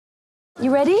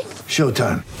You ready?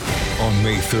 Showtime. On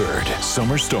May 3rd,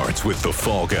 summer starts with The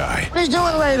Fall Guy. Let's do it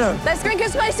later. Let's drink a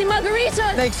spicy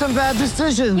margarita. Make some bad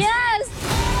decisions. Yes!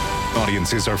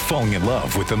 Audiences are falling in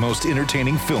love with the most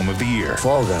entertaining film of the year.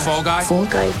 Fall Guy. Fall Guy? Fall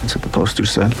Guy. That's what the poster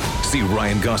said. See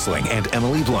Ryan Gosling and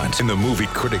Emily Blunt in the movie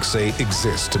critics say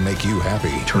exists to make you happy.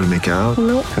 Trying to make it out?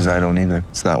 Nope. Because I don't either.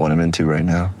 It's not what I'm into right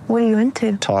now. What are you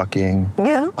into? Talking.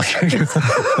 Yeah.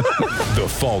 The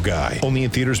Fall Guy. Only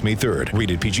in theaters May 3rd.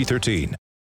 Rated PG-13.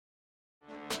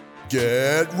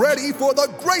 Get ready for the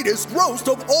greatest roast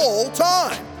of all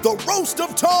time, the Roast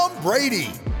of Tom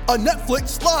Brady, a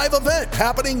Netflix live event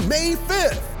happening May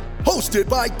 5th. Hosted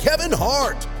by Kevin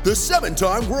Hart, the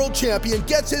 7-time world champion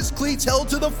gets his cleats held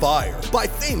to the fire by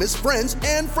famous friends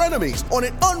and frenemies on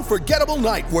an unforgettable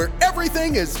night where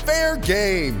everything is fair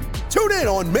game. Tune in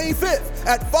on May 5th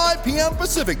at 5 p.m.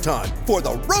 Pacific time for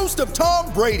the Roast of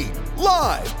Tom Brady,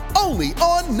 live only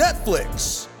on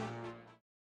Netflix.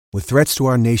 With threats to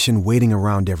our nation waiting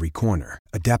around every corner,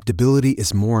 adaptability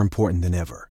is more important than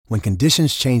ever. When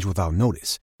conditions change without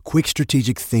notice, quick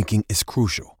strategic thinking is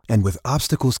crucial. And with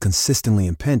obstacles consistently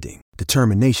impending,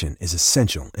 determination is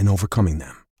essential in overcoming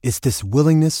them. It's this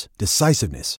willingness,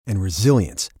 decisiveness, and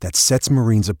resilience that sets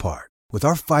Marines apart. With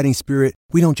our fighting spirit,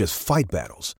 we don't just fight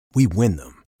battles, we win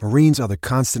them. Marines are the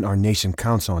constant our nation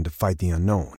counts on to fight the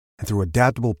unknown. And through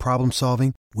adaptable problem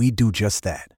solving, we do just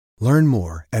that. Learn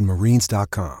more at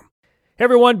marines.com. Hey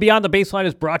everyone, Beyond the Baseline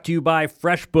is brought to you by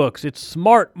FreshBooks. It's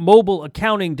smart mobile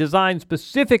accounting designed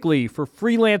specifically for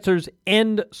freelancers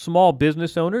and small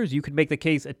business owners. You could make the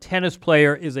case a tennis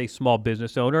player is a small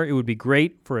business owner. It would be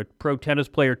great for a pro tennis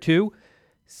player too.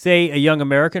 Say a young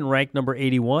American ranked number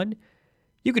 81.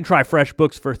 You can try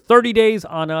FreshBooks for 30 days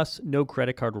on us. No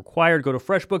credit card required. Go to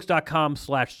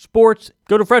freshbooks.com/sports.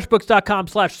 Go to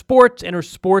freshbooks.com/sports. Enter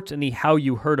sports in the How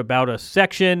You Heard About Us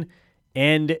section,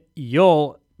 and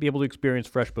you'll be able to experience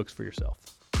FreshBooks for yourself.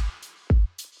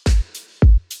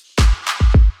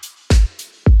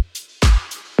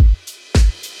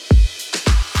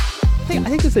 I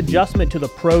think this adjustment to the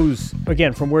pros,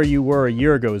 again, from where you were a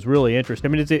year ago is really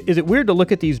interesting. I mean, is it weird to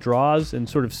look at these draws and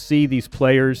sort of see these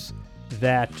players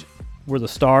that were the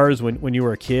stars when you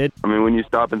were a kid? I mean, when you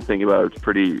stop and think about it, it's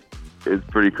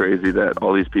pretty crazy that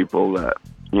all these people that,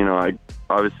 you know, I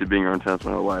obviously being around tennis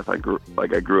my whole life, I grew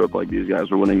up like these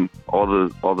guys were winning all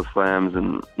the slams,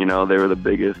 and you know they were the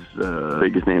biggest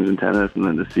names in tennis. And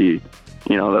then to see,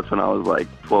 you know, that's when I was like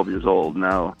 12 years old.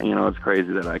 Now, you know, it's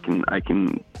crazy that I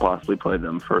can possibly play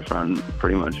them first round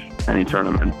pretty much any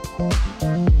tournament.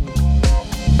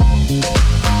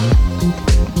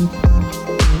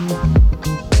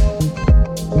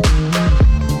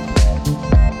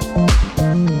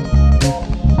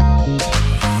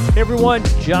 Hey everyone,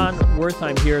 John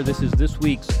Wertheim here. This is this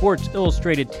week's Sports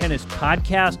Illustrated Tennis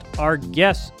Podcast. Our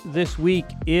guest this week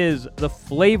is the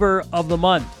flavor of the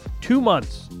month, 2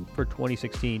 months for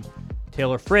 2016,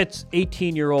 Taylor Fritz,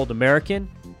 18-year-old American.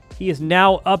 He is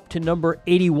now up to number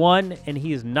 81, and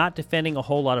he is not defending a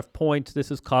whole lot of points. This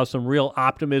has caused some real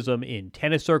optimism in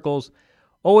tennis circles.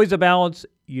 Always a balance.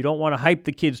 You don't want to hype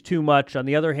the kids too much. On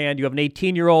the other hand, you have an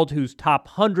 18-year-old who's top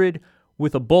 100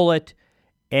 with a bullet,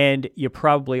 and you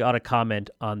probably ought to comment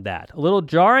on that. A little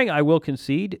jarring, I will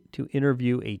concede, to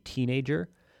interview a teenager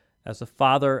as a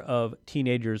father of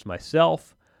teenagers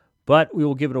myself, but we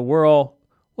will give it a whirl.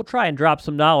 We'll try and drop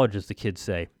some knowledge, as the kids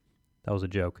say. That was a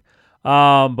joke.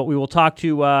 But we will talk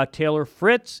to Taylor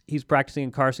Fritz. He's practicing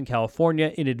in Carson,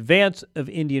 California, in advance of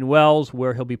Indian Wells,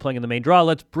 where he'll be playing in the main draw.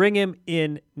 Let's bring him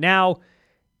in now.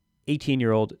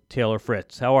 18-year-old Taylor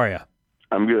Fritz. How are you?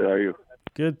 I'm good. How are you?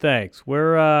 Good, thanks.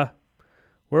 Where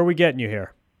are we getting you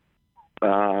here?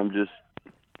 I'm just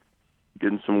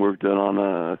getting some work done on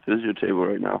a physio table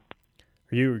right now.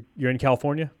 You're in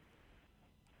California?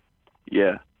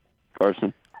 Yeah,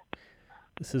 Carson.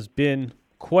 This has been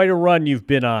quite a run you've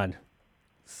been on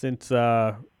since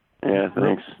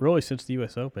thanks. Really since the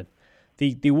U.S. Open.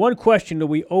 The one question that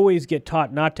we always get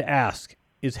taught not to ask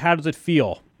is, how does it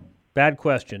feel? Bad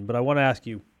question, but I want to ask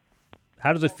you,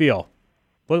 how does it feel?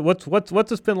 What's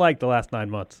this been like the last 9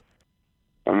 months?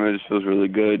 I mean, it just feels really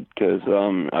good because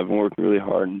I've been working really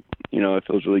hard, and you know, it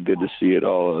feels really good to see it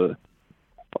all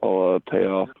pay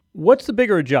off. What's the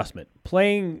bigger adjustment?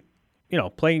 Playing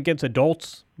against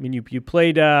adults. I mean, you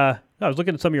played. I was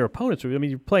looking at some of your opponents. I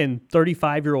mean, you're playing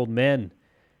 35-year-old men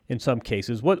in some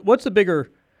cases. What's the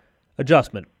bigger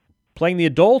adjustment? Playing the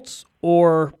adults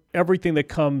or everything that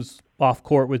comes off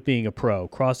court with being a pro,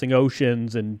 crossing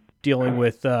oceans and dealing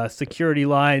with security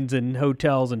lines and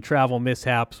hotels and travel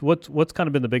mishaps? What's kind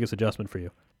of been the biggest adjustment for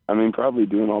you? I mean, probably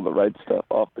doing all the right stuff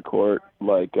off the court,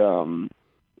 like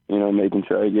making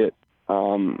sure I get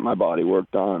my body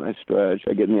worked on. I stretch.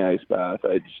 I get in the ice bath.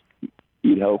 I just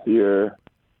eat healthier,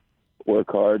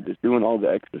 work hard, just doing all the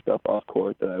extra stuff off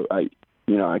court that I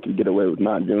could get away with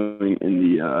not doing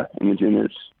in the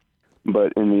juniors.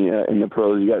 But in the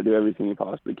pros, you got to do everything you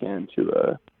possibly can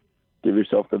to give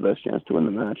yourself the best chance to win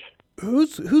the match.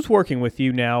 Who's working with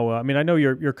you now? I mean, I know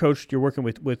you're coached. You're working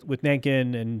with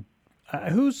Nankin, and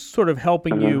who's sort of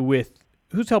helping you with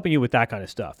that kind of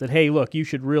stuff? That, hey, look, you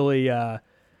should really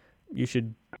you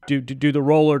should do the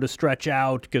roller to stretch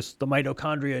out because the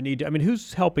mitochondria need to. I mean,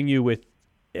 who's helping you with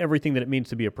everything that it means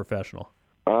to be a professional?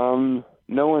 No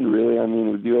one really. I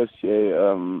mean, with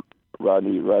USGA,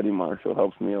 Rodney Marshall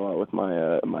helps me a lot with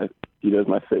he does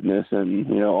my fitness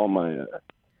and all my.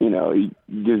 He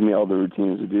gives me all the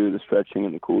routines to do, the stretching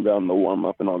and the cool down, the warm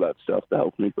up and all that stuff to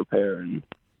help me prepare and,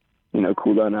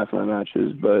 cool down after my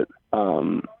matches. But,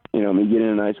 me getting in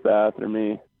an ice bath or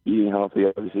me eating healthy,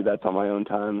 obviously that's on my own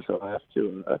time. So I have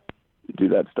to do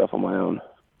that stuff on my own.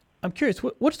 I'm curious,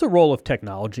 what's the role of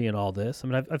technology in all this? I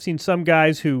mean, I've seen some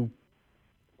guys who,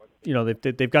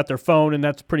 they've got their phone and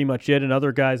that's pretty much it. And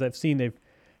other guys I've seen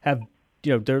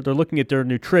they're looking at their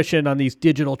nutrition on these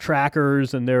digital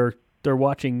trackers and they're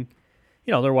watching,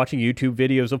 they're watching YouTube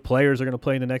videos of players they're going to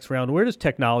play in the next round. Where does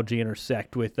technology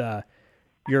intersect with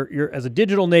your as a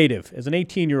digital native, as an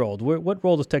 18-year-old? What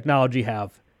role does technology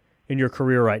have in your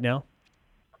career right now?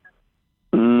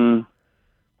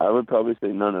 I would probably say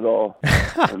none at all.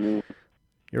 I mean,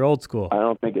 you're old school. I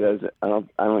don't think it has. I don't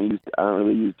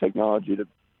really use technology to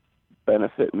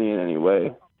benefit me in any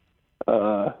way.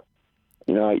 I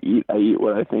eat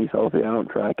what I think is healthy. I don't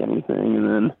track anything,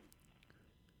 and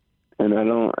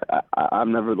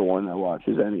I'm never the one that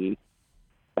watches any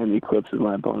clips of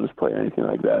my opponents play or anything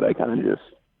like that. I kind of just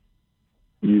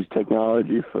use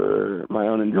technology for my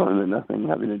own enjoyment, nothing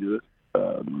having to do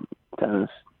with tennis.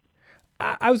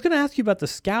 I was going to ask you about the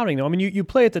scouting, though. I mean, you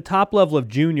play at the top level of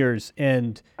juniors,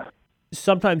 and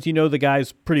sometimes you know the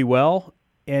guys pretty well,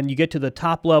 and you get to the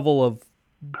top level of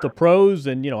the pros,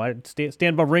 and,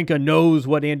 Stan Wawrinka knows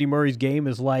what Andy Murray's game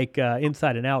is like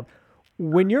inside and out.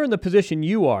 When you're in the position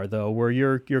you are, though, where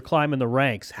you're climbing the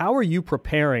ranks, how are you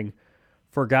preparing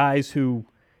for guys who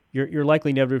you're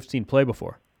likely never have seen play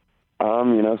before?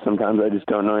 Sometimes I just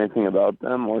don't know anything about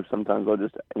them, or sometimes I'll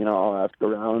just, I'll ask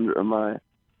around, or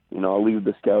I'll leave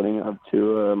the scouting up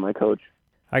to my coach.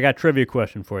 I got a trivia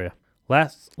question for you.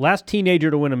 Last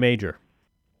teenager to win a major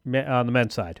on the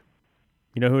men's side.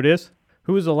 You know who it is?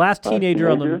 Who was the last teenager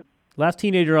on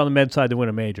the men's side to win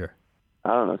a major? I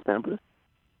don't know, Sampras.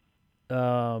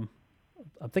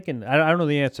 I'm thinking. I don't know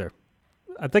the answer.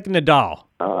 I'm thinking Nadal.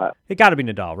 It got to be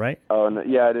Nadal, right? Oh,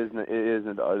 yeah, it is. It is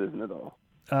Nadal. It is Nadal.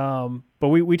 But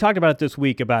we talked about it this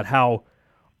week about how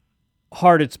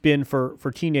hard it's been for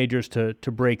teenagers to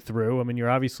break through. I mean, you're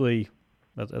obviously,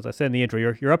 as I said in the intro,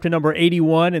 you're up to number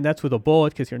 81, and that's with a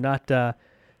bullet because you're not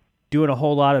doing a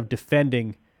whole lot of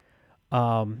defending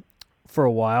for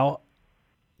a while.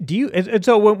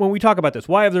 So when we talk about this,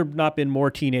 why have there not been more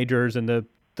teenagers? And the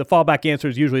fallback answer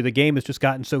is usually the game has just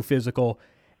gotten so physical.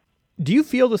 Do you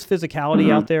feel this physicality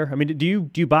out there? I mean, do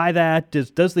you buy that?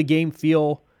 Does the game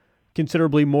feel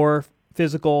considerably more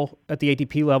physical at the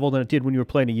ATP level than it did when you were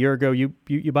playing a year ago? You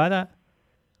buy that?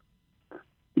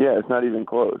 Yeah, it's not even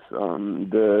close.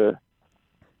 The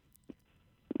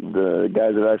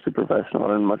guys that are actually professional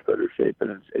are in much better shape,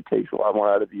 and it takes a lot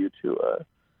more out of you to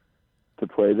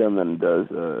play them than it does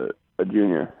a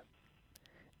junior.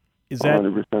 Is that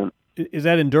 100%? Is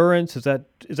that endurance? Is that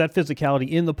physicality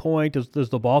in the point? Does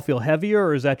the ball feel heavier,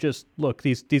 or is that just look?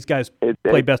 These guys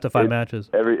play best of 5 matches.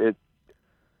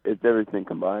 It's everything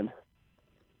combined.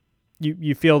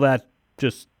 You feel that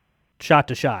just shot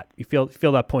to shot. You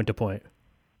feel that point to point.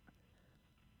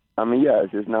 I mean, yeah,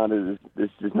 it's just not as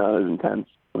intense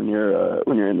when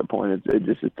you're in the point.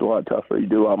 It's a lot tougher. You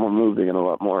do a lot more moving and a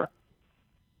lot more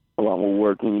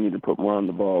working. You need to put more on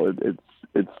the ball.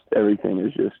 It's everything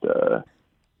is just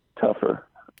tougher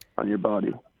on your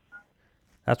body.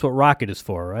 That's what Rocket is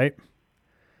for, right?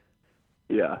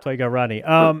 Yeah. That's why you got Rodney.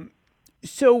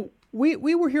 So we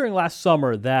were hearing last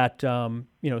summer that I'm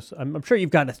sure you've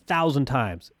gotten 1,000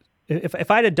 times. If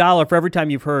I had $1 for every time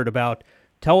you've heard about,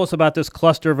 tell us about this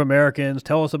cluster of Americans,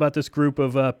 tell us about this group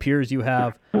of peers you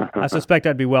have, I suspect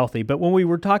I'd be wealthy. But when we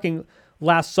were talking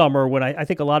last summer, when I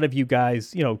think a lot of you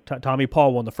guys, Tommy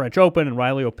Paul won the French Open and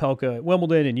Riley Opelka at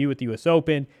Wimbledon and you at the U.S.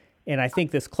 Open, and I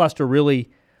think this cluster really,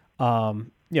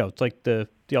 it's like the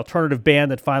alternative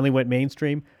band that finally went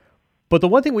mainstream. But the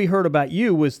one thing we heard about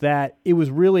you was that it was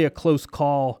really a close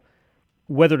call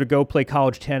whether to go play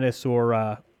college tennis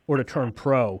or to turn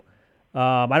pro.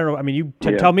 I don't know. I mean, you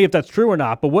tell me if that's true or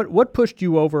not. But what pushed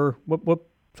you over? What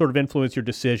sort of influenced your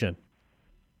decision?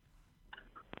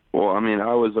 Well, I mean,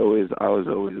 I was always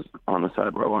on the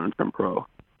side where I wanted to turn pro,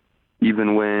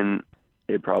 even when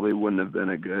it probably wouldn't have been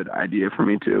a good idea for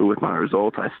me to. With my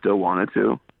results, I still wanted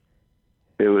to.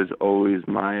 It was always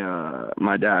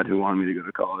my dad who wanted me to go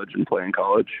to college and play in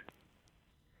college.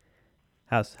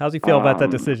 How's he feel about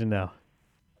that decision now?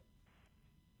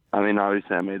 I mean,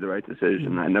 obviously, I made the right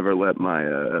decision. I never let my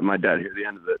dad hear the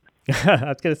end of it. I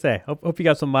was gonna say, hope you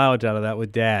got some mileage out of that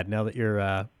with Dad. Now that you're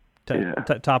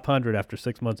top 100 after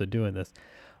 6 months of doing this,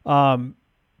 do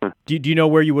you know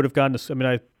where you would have gone to? I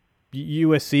mean,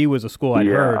 USC was a school I'd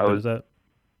heard.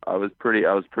 I was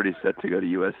pretty set to go to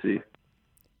USC.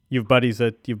 You have buddies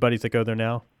that go there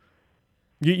now.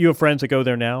 You have friends that go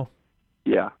there now.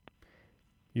 Yeah.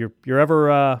 You're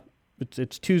ever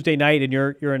it's Tuesday night and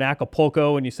you're in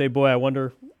Acapulco and you say, boy, I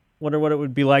wonder what it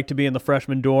would be like to be in the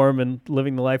freshman dorm and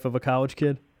living the life of a college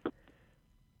kid?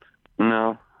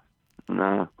 No.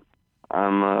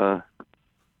 I'm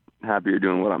happier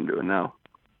doing what I'm doing now.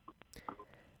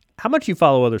 How much you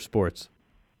follow other sports?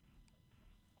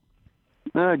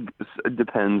 It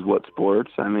depends what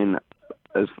sports. I mean,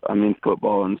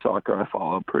 football and soccer I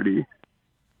follow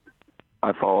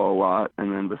a lot,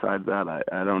 and then besides that,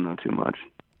 I don't know too much.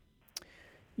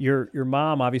 Your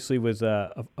mom obviously was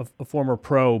a former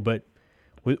pro, but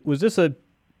was this a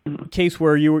case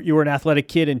where you were an athletic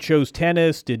kid and chose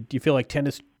tennis? Did you feel like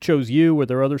tennis chose you? Were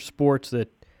there other sports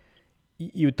that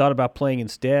you thought about playing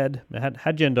instead?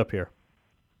 How'd you end up here?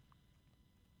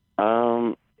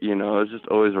 It was just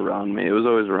always around me. It was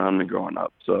always around me growing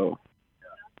up. So,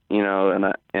 and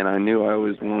I knew I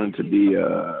always wanted to be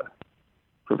a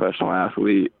professional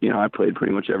athlete. I played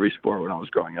pretty much every sport when I was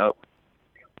growing up.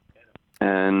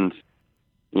 And,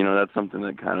 that's something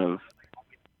that kind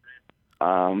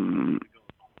of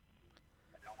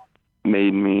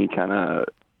made me kind of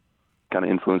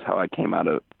influence how I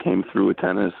came through with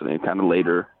tennis, and kind of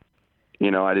later.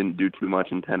 I didn't do too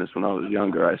much in tennis when I was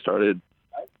younger. I started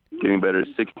getting better at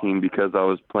 16 because I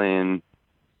was playing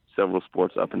several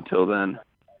sports up until then.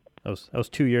 That was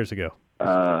 2 years ago.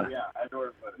 About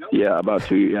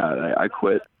 2 years. Yeah, I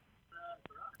quit.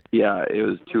 Yeah, it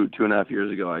was 2.5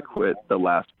 years ago. I quit the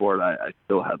last sport I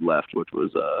still had left, which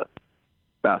was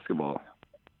basketball.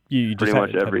 You pretty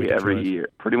much every year.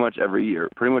 Pretty much every year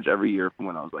from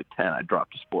when I was like 10, I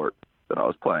dropped a sport that I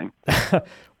was playing.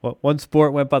 Well, one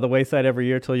sport went by the wayside every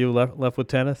year till you left with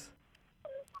tennis.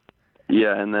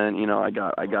 Yeah, and then I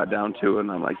got down to it,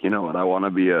 and I'm like, you know what, I want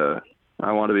to be a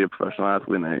professional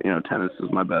athlete, and tennis is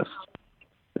my best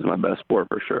sport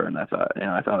for sure, and I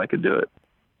thought I could do it.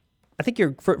 I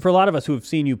think for a lot of us who have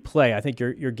seen you play, I think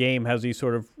your game has these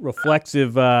sort of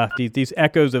reflexive these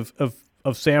echoes of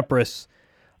Sampras.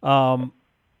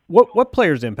 What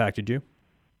players impacted you?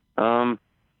 To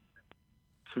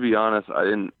be honest, I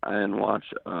didn't watch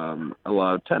a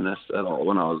lot of tennis at all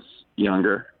when I was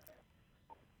younger.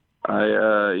 I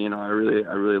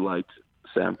really liked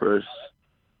Sampras,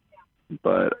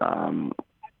 but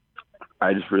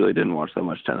I just really didn't watch that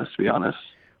much tennis, to be honest.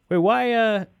 Wait,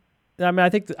 why? I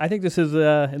think this is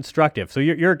instructive. So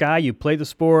you're a guy, you play the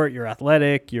sport, you're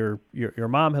athletic, your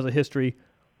mom has a history.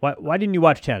 Why didn't you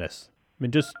watch tennis? I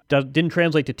mean, just didn't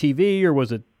translate to TV, or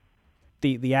was it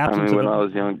the absence? When I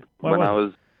was young, when I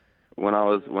was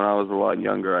a lot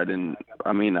younger, I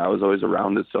was always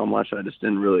around it so much, I just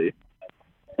didn't really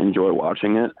enjoy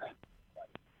watching it.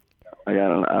 I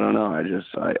don't know.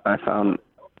 I found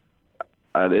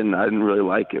I didn't really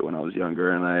like it when I was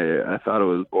younger, and I thought it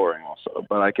was boring also.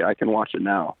 But I can watch it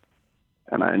now,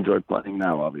 and I enjoy playing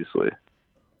now, obviously.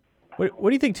 What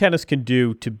do you think tennis can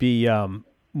do to be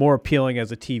more appealing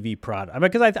as a TV product? I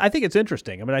mean, because I think it's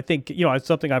interesting. I mean, I think it's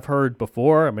something I've heard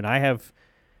before. I mean, I have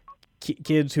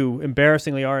kids who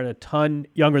embarrassingly are a ton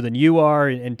younger than you are,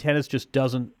 and tennis just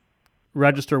doesn't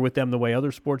register with them the way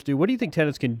other sports do. What do you think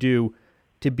tennis can do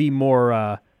to be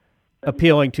more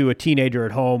appealing to a teenager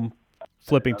at home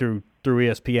flipping through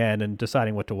ESPN and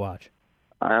deciding what to watch?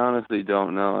 I honestly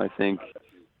don't know. I think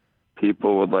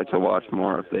people would like to watch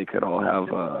more if they could all have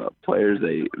players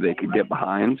they could get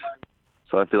behind.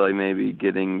 So I feel like maybe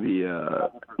getting the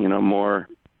more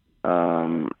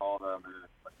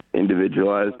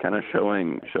individualized, kind of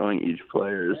showing each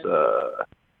player's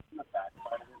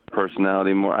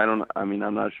personality more.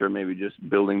 I'm not sure. Maybe just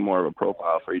building more of a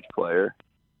profile for each player,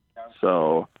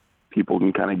 so people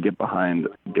can kind of get behind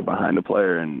a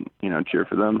player and cheer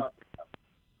for them.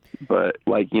 But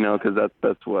because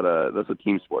that's what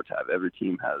team sports have. Every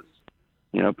team has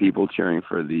people cheering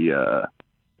for the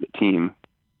team.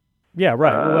 Yeah,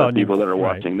 right. Well, people that are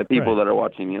right, watching, the people right. that are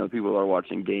watching, people that are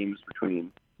watching games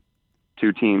between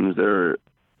two teams, they're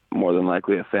more than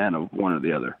likely a fan of one or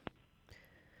the other.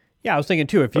 Yeah, I was thinking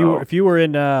too. If you were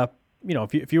in,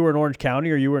 if you were in Orange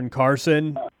County or you were in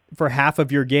Carson for half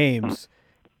of your games,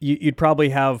 you'd probably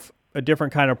have a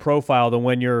different kind of profile than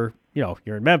when you're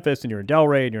in Memphis and you're in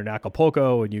Delray and you're in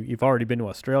Acapulco and you've already been to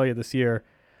Australia this year.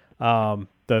 Every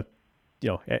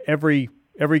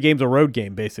game's a road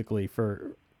game basically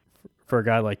for a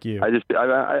guy like you.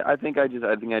 I think I just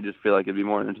feel like it'd be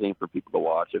more entertaining for people to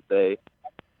watch if they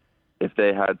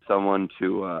had someone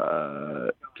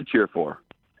to cheer for.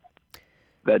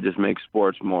 That just makes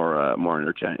sports more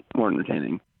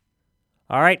entertaining.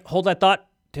 All right, hold that thought.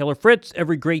 Taylor Fritz,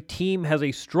 every great team has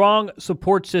a strong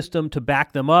support system to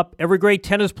back them up. Every great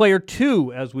tennis player,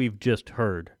 too, as we've just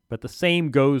heard. But the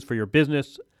same goes for your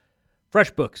business.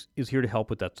 FreshBooks is here to help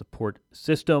with that support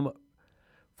system.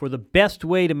 For the best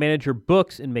way to manage your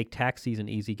books and make tax season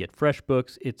easy, get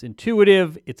FreshBooks. It's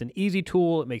intuitive. It's an easy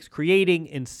tool. It makes creating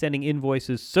and sending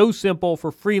invoices so simple for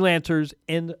freelancers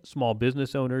and small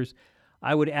business owners.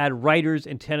 I would add writers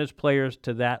and tennis players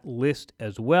to that list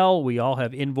as well. We all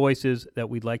have invoices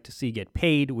that we'd like to see get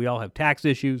paid. We all have tax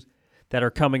issues that are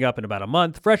coming up in about a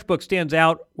month. FreshBooks stands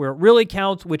out where it really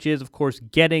counts, which is, of course,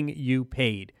 getting you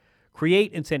paid.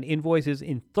 Create and send invoices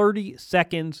in 30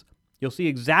 seconds. You'll see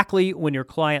exactly when your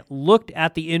client looked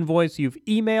at the invoice you've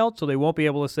emailed, so they won't be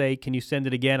able to say, can you send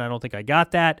it again? I don't think I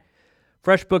got that.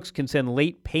 FreshBooks can send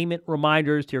late payment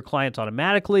reminders to your clients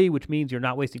automatically, which means you're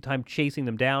not wasting time chasing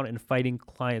them down and fighting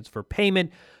clients for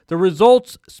payment. The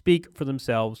results speak for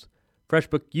themselves.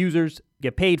 FreshBooks users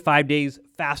get paid 5 days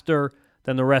faster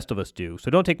than the rest of us do. So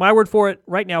don't take my word for it.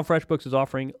 Right now, FreshBooks is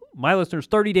offering my listeners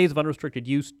 30 days of unrestricted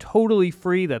use, totally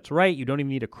free. That's right. You don't even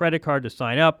need a credit card to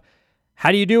sign up.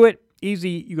 How do you do it?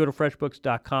 Easy. You go to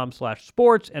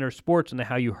freshbooks.com/sports, enter sports in the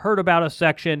How You Heard About Us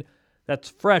section.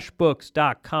 That's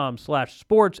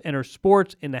freshbooks.com/sports. Enter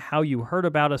sports in the How You Heard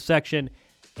About Us section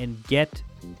and get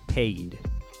paid.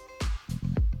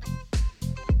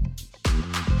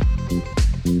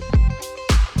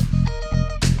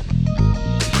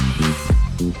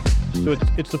 So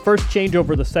it's the first change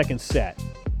over the second set.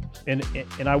 And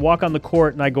I walk on the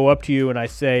court and I go up to you and I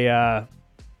say,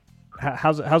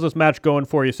 how's this match going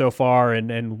for you so far,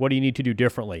 and what do you need to do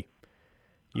differently?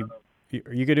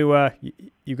 Are you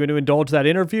going to indulge that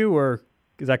interview, or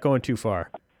is that going too far?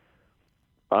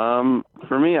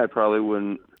 For me, I probably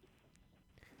wouldn't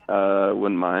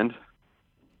mind.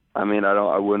 I mean,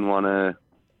 I wouldn't want to.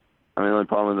 I mean, the only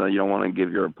problem is that you don't want to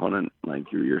give your opponent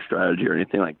like your strategy or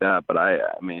anything like that. But I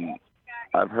mean,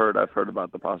 I've heard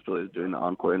about the possibilities of doing the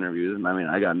encore interviews, and I mean,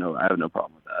 I have no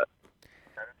problem with that.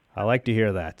 I like to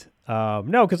hear that.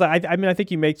 No, because I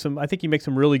think you make some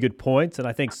really good points, and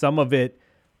I think some of it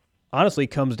honestly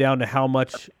comes down to how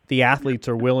much the athletes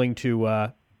are willing to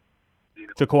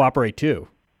cooperate too.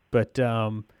 But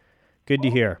good to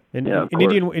hear. In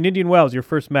Indian Wells, your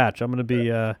first match, I'm going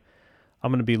to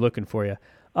be looking for you.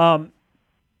 I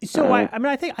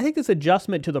think this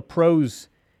adjustment to the pros,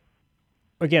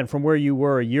 again, from where you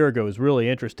were a year ago, is really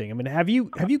interesting. I mean, have you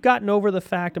gotten over the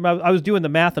fact? I was doing the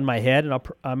math in my head, and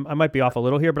I might be off a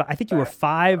little here, but I think you were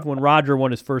 5 when Roger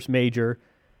won his first major,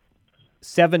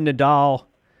 7 Nadal,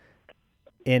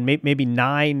 and maybe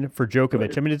 9 for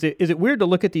Djokovic. I mean, is it weird to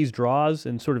look at these draws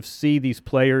and sort of see these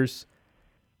players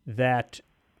that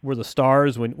were the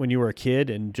stars when you were a kid,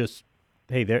 and just,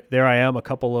 hey, there I am, a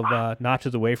couple of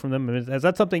notches away from them? I mean, is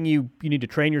that something you need to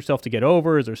train yourself to get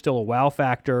over? Is there still a wow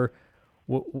factor?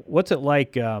 What's it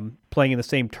like playing in the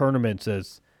same tournaments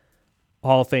as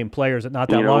Hall of Fame players that not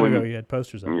that long ago you had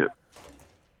posters of? Yeah.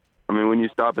 I mean, when you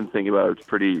stop and think about it,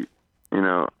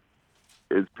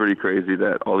 it's pretty crazy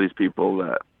that all these people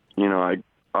that, I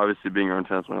obviously being around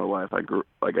tennis my whole life, I grew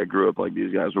up like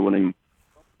these guys were winning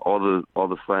all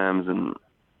the slams, and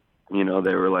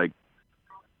they were like,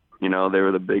 they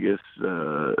were the biggest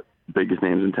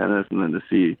names in tennis, and then to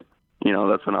see,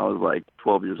 that's when I was like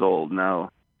 12 years old.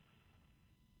 Now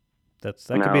that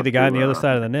could be the guy on the other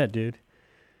side of the net, dude.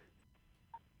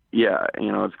 Yeah,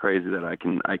 it's crazy that I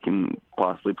can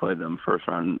possibly play them first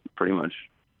round pretty much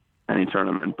any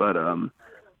tournament, but I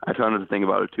try not to think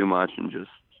about it too much, and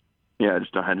I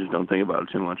just don't think about it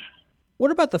too much. What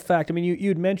about the fact? I mean,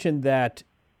 you'd mentioned that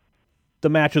the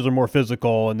matches are more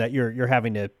physical, and that you're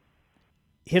having to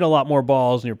hit a lot more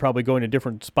balls, and you're probably going to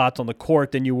different spots on the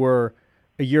court than you were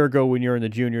a year ago when you're in the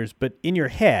juniors. But in your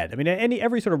head, I mean,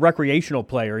 every sort of recreational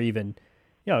player, even,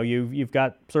 you've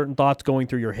got certain thoughts going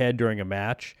through your head during a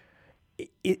match.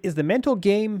 Is the mental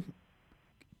game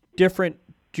different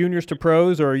juniors to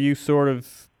pros, or are you sort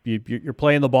of you're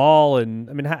playing the ball, and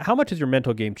I mean, how much has your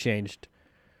mental game changed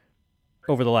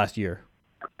over the last year?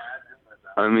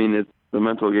 I mean, it's the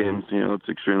mental games. It's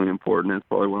extremely important. It's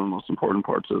probably one of the most important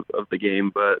parts of the game.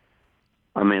 But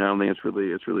I mean, I don't think it's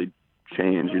really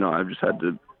changed. I've just had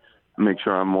to make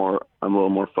sure I'm a little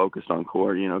more focused on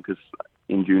court. Because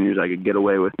in juniors I could get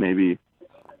away with maybe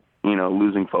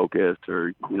losing focus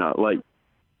or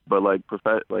but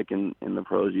in the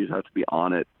pros you just have to be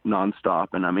on it nonstop.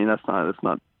 And I mean that's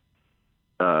not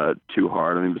too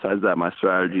hard. I mean, besides that, my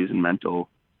strategies and mental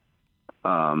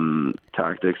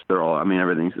tactics,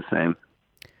 everything's the same.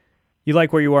 You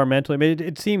like where you are mentally? I mean,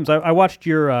 it seems I watched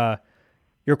your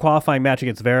qualifying match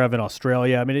against Zverev in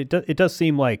Australia. I mean, it does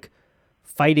seem like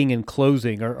fighting and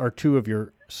closing are two of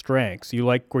your strengths. You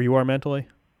like where you are mentally?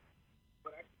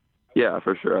 Yeah,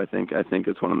 for sure. I think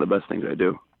it's one of the best things I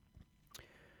do.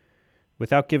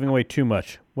 Without giving away too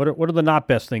much, what are the not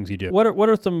best things you do? What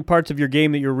are some parts of your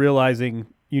game that you're realizing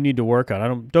you need to work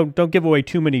on? Don't give away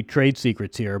too many trade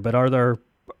secrets here, but are there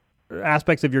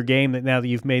aspects of your game that now that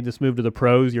you've made this move to the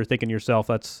pros, you're thinking to yourself,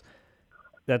 that's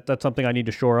something I need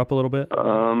to shore up a little bit?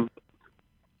 I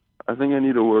think I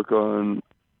need to work on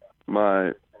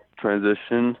my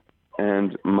transition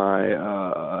and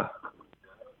my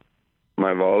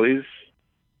volleys,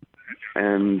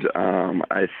 and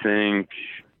I think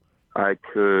I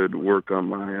could work on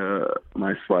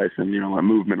my slice and my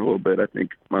movement a little bit. I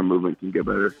think my movement can get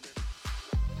better.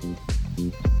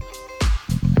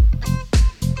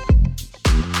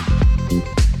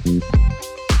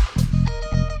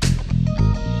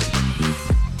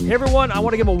 Hey everyone, I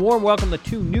want to give a warm welcome to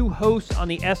two new hosts on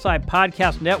the SI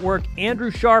Podcast Network,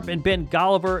 Andrew Sharp and Ben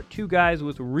Golliver, two guys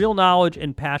with real knowledge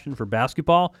and passion for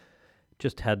basketball.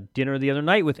 Just had dinner the other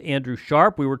night with Andrew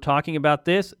Sharp. We were talking about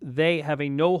this. They have a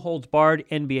no-holds-barred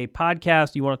NBA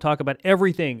podcast. You want to talk about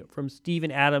everything from Steven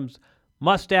Adams'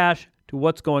 mustache to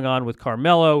what's going on with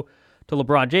Carmelo to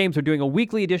LeBron James. They're doing a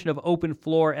weekly edition of Open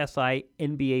Floor SI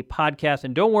NBA podcast.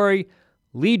 And don't worry,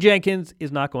 Lee Jenkins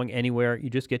is not going anywhere.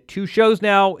 You just get two shows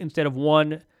now instead of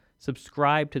one.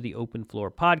 Subscribe to the Open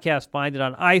Floor podcast. Find it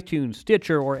on iTunes,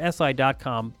 Stitcher, or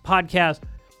SI.com podcast.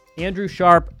 Andrew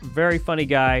Sharp, very funny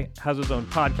guy, has his own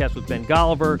podcast with Ben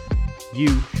Golliver.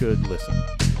 You should listen.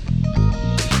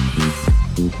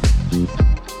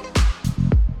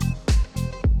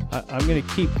 I'm going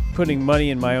to keep putting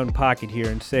money in my own pocket here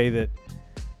and say that,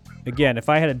 again, if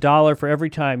I had $1 for every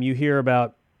time you hear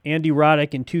about Andy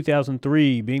Roddick in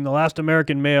 2003 being the last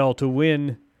American male to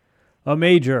win a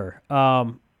major, I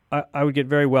would get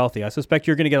very wealthy. I suspect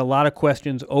you're going to get a lot of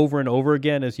questions over and over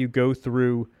again as you go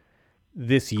through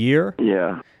this year.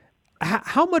 Yeah.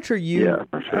 How much are you? Yeah,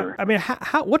 for sure. I mean,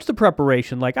 what's the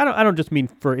preparation like? I don't just mean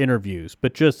for interviews,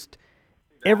 but just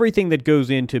everything that goes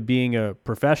into being a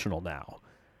professional now.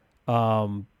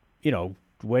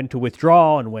 When to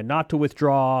withdraw and when not to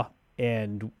withdraw,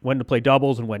 and when to play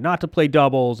doubles and when not to play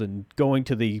doubles, and going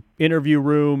to the interview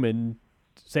room and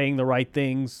saying the right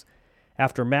things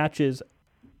after matches.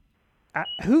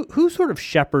 Who sort of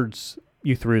shepherds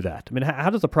you through that? I mean, how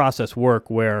does the process work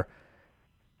where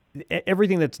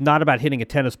everything that's not about hitting a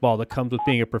tennis ball that comes with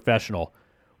being a professional,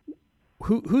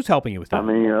 who's helping you with that? I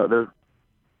mean, there's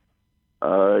a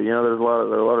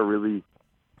lot of really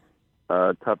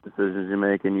tough decisions you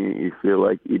make, and you feel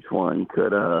like each one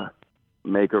could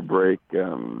make or break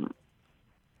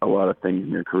a lot of things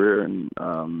in your career, and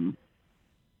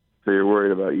so you're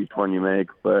worried about each one you make.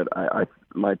 But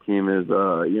my team is,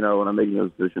 when I'm making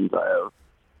those decisions, I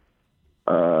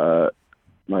have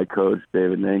my coach,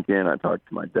 David Nankin. I talked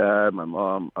to my dad, my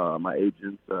mom, my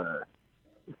agents, the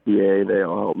CA. They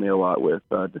all help me a lot with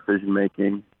decision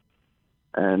making,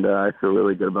 and I feel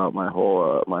really good about my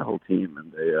whole team,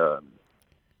 and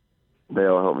they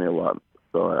all help me a lot.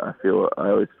 So I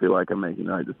always feel like I'm making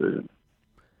the right decision.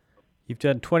 You've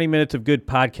done 20 minutes of good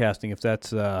podcasting, if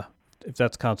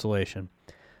that's consolation.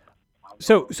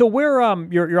 So where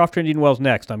you're off to Indian Wells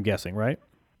next, I'm guessing, right?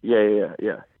 Yeah.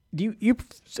 Do you?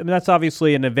 I mean, that's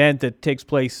obviously an event that takes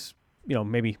place,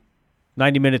 maybe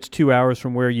 90 minutes, 2 hours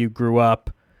from where you grew up,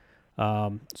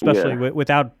 especially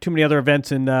without too many other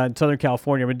events in Southern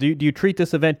California. I mean, do you treat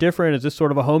this event different? Is this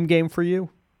sort of a home game for you?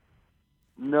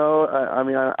 No, I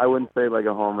mean, I wouldn't say like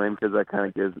a home game, because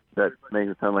that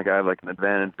makes it sound like I have like an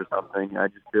advantage or something. I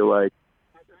just feel like,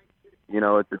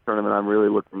 it's a tournament I'm really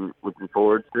looking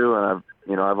forward to,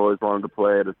 and I've always wanted to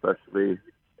play it, especially,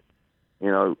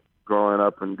 growing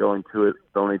up and going to it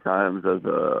so many times as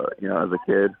a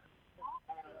kid.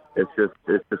 It's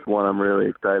just one I'm really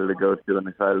excited to go to and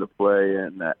excited to play,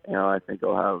 and I think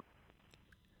I'll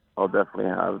definitely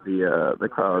have the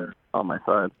crowd on my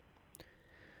side.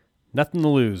 Nothing to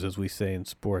lose, as we say in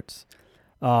sports.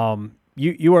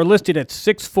 You are listed at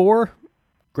 6'4",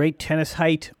 great tennis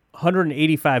height,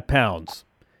 185 pounds.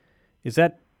 Is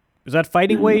that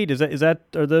fighting weight? Is that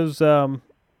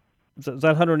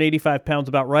 185 pounds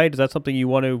about right? Is that something you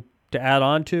want to add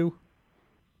on to?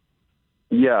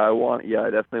 Yeah, I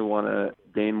definitely want to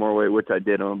gain more weight, which I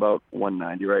did. I'm about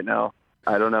 190 right now.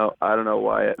 I don't know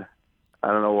why it.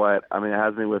 I mean, it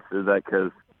has me listed that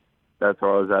because that's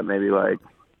where I was at. Maybe like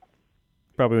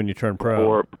probably when you turn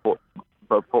pro.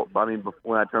 Before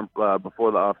when I turned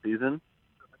before the off season.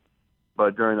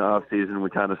 But during the off season, we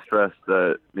kind of stressed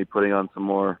me putting on some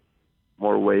more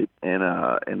weight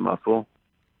and muscle.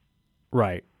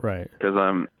 Right. Because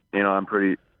I'm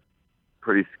pretty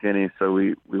skinny, so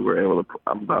we were able to.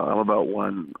 I'm about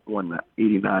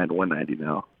 189, 190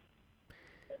 now.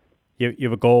 You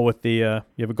have a goal with the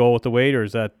weight, or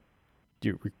is that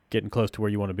you're getting close to where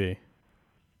you want to be?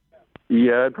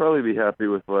 Yeah, I'd probably be happy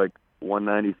with like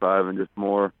 195 and just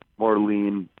more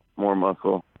lean, more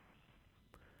muscle.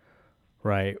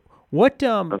 Right. What?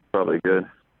 That's probably good.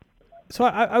 So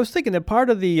I was thinking that part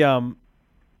of the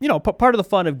part of the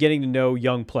fun of getting to know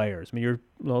young players. I mean,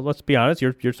 let's be honest,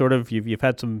 you're sort of you've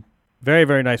had some very,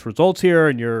 very nice results here,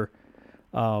 and you're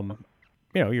sort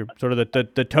of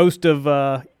the toast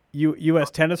of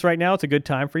U.S. tennis right now. It's a good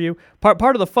time for you.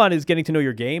 Part of the fun is getting to know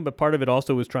your game, but part of it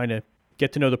also is trying to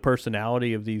get to know the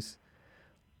personality of these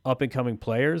up and coming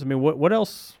players. I mean, what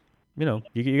else?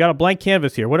 You got a blank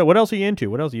canvas here. What else are you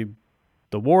into? What else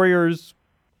the Warriors,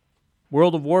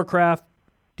 World of Warcraft,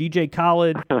 DJ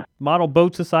Khaled, Model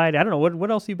Boat Society. I don't know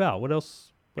what else are you about. What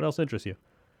else interests you?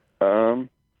 When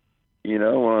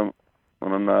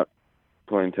I'm not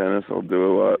playing tennis, I'll do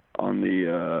a lot on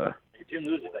the.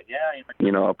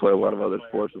 I'll play a lot of other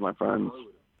sports with my friends,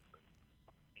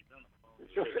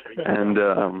 and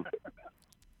I'll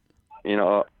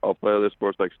play other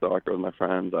sports like soccer with my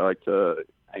friends. I like to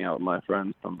hang out with my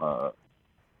friends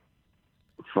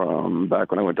from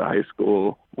back when I went to high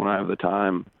school when I have the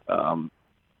time.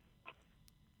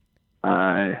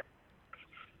 I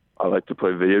like to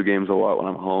play video games a lot when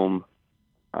I'm home.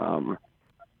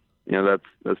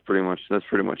 That's pretty much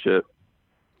it.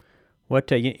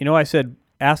 What I said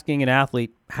asking an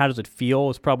athlete how does it feel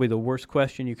is probably the worst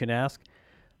question you can ask.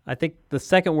 I think the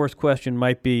second worst question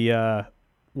might be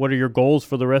what are your goals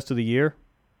for the rest of the year?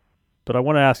 But I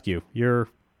want to ask you, you're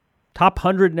top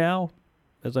 100 now,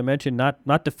 as I mentioned,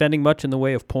 not defending much in the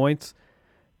way of points.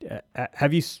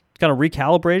 Have you kind of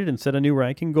recalibrated and set a new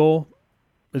ranking goal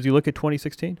as you look at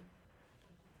 2016?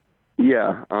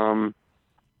 Yeah.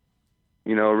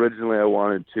 Originally I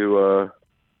wanted to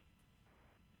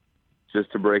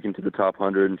just to break into the top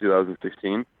 100 in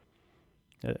 2016.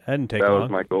 That didn't take long. That was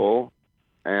my goal.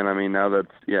 And I mean, now that's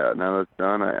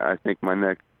done. I think my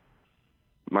next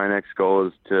goal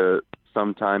is to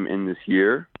sometime in this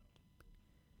year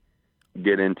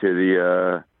get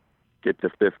to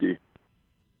 50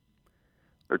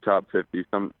 or top 50.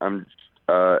 I'm just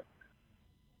kind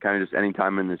of just any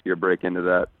time in this year break into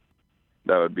that.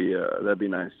 That'd be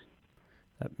nice.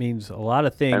 That means a lot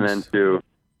of things.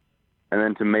 And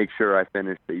then to make sure I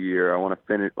finish the year, I want to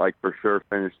finish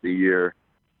the year.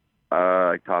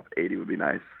 Top 80 would be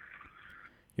nice.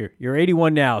 You're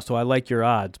 81 now, so I like your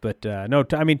odds. But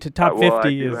to top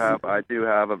 50 is. I do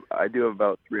have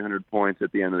about 300 points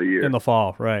at the end of the year in the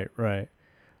fall. Right.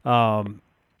 I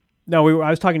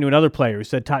was talking to another player who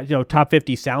said top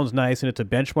 50 sounds nice and it's a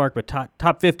benchmark, but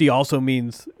top 50 also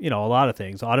means a lot of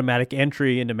things. Automatic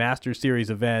entry into Masters Series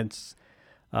events.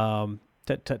 Top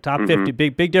 50,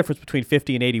 big difference between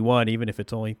 50 and 81, even if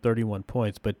it's only 31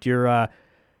 points. But you're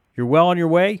well on your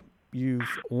way.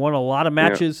 You've won a lot of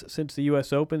matches since the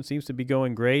U.S. Open. Seems to be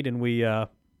going great, and we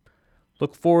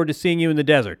look forward to seeing you in the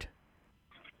desert.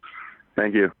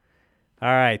 Thank you. All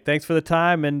right. Thanks for the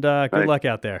time, and good luck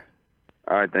out there.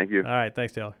 All right. Thank you. All right.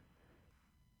 Thanks, Taylor.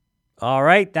 All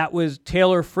right. That was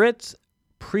Taylor Fritz.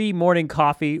 Pre-morning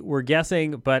coffee, we're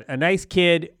guessing, but a nice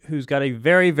kid who's got a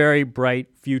very, very bright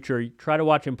future. Try to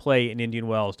watch him play in Indian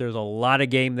Wells. There's a lot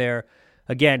of game there.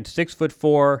 Again,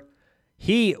 6'4".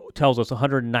 He tells us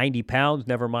 190 pounds.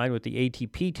 Never mind what the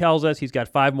ATP tells us. He's got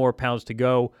 5 more pounds to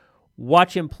go.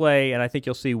 Watch him play, and I think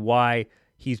you'll see why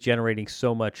he's generating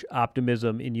so much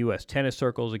optimism in U.S. tennis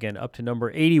circles. Again, up to number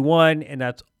 81, and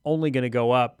that's only going to go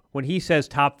up. When he says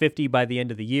top 50 by the end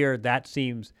of the year, that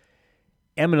seems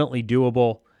eminently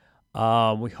doable.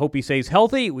 We hope he stays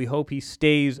healthy. We hope he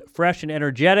stays fresh and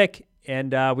energetic,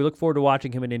 and we look forward to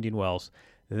watching him in Indian Wells.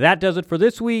 That does it for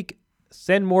this week.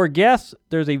 Send more guests.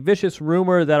 There's a vicious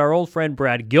rumor that our old friend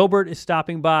Brad Gilbert is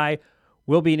stopping by.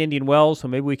 We'll be in Indian Wells, so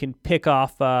maybe we can pick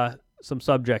off some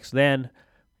subjects then.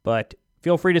 But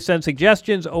feel free to send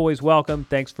suggestions. Always welcome.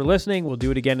 Thanks for listening. We'll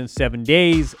do it again in 7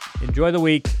 days. Enjoy the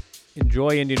week. Enjoy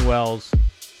Indian Wells.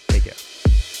 Take care.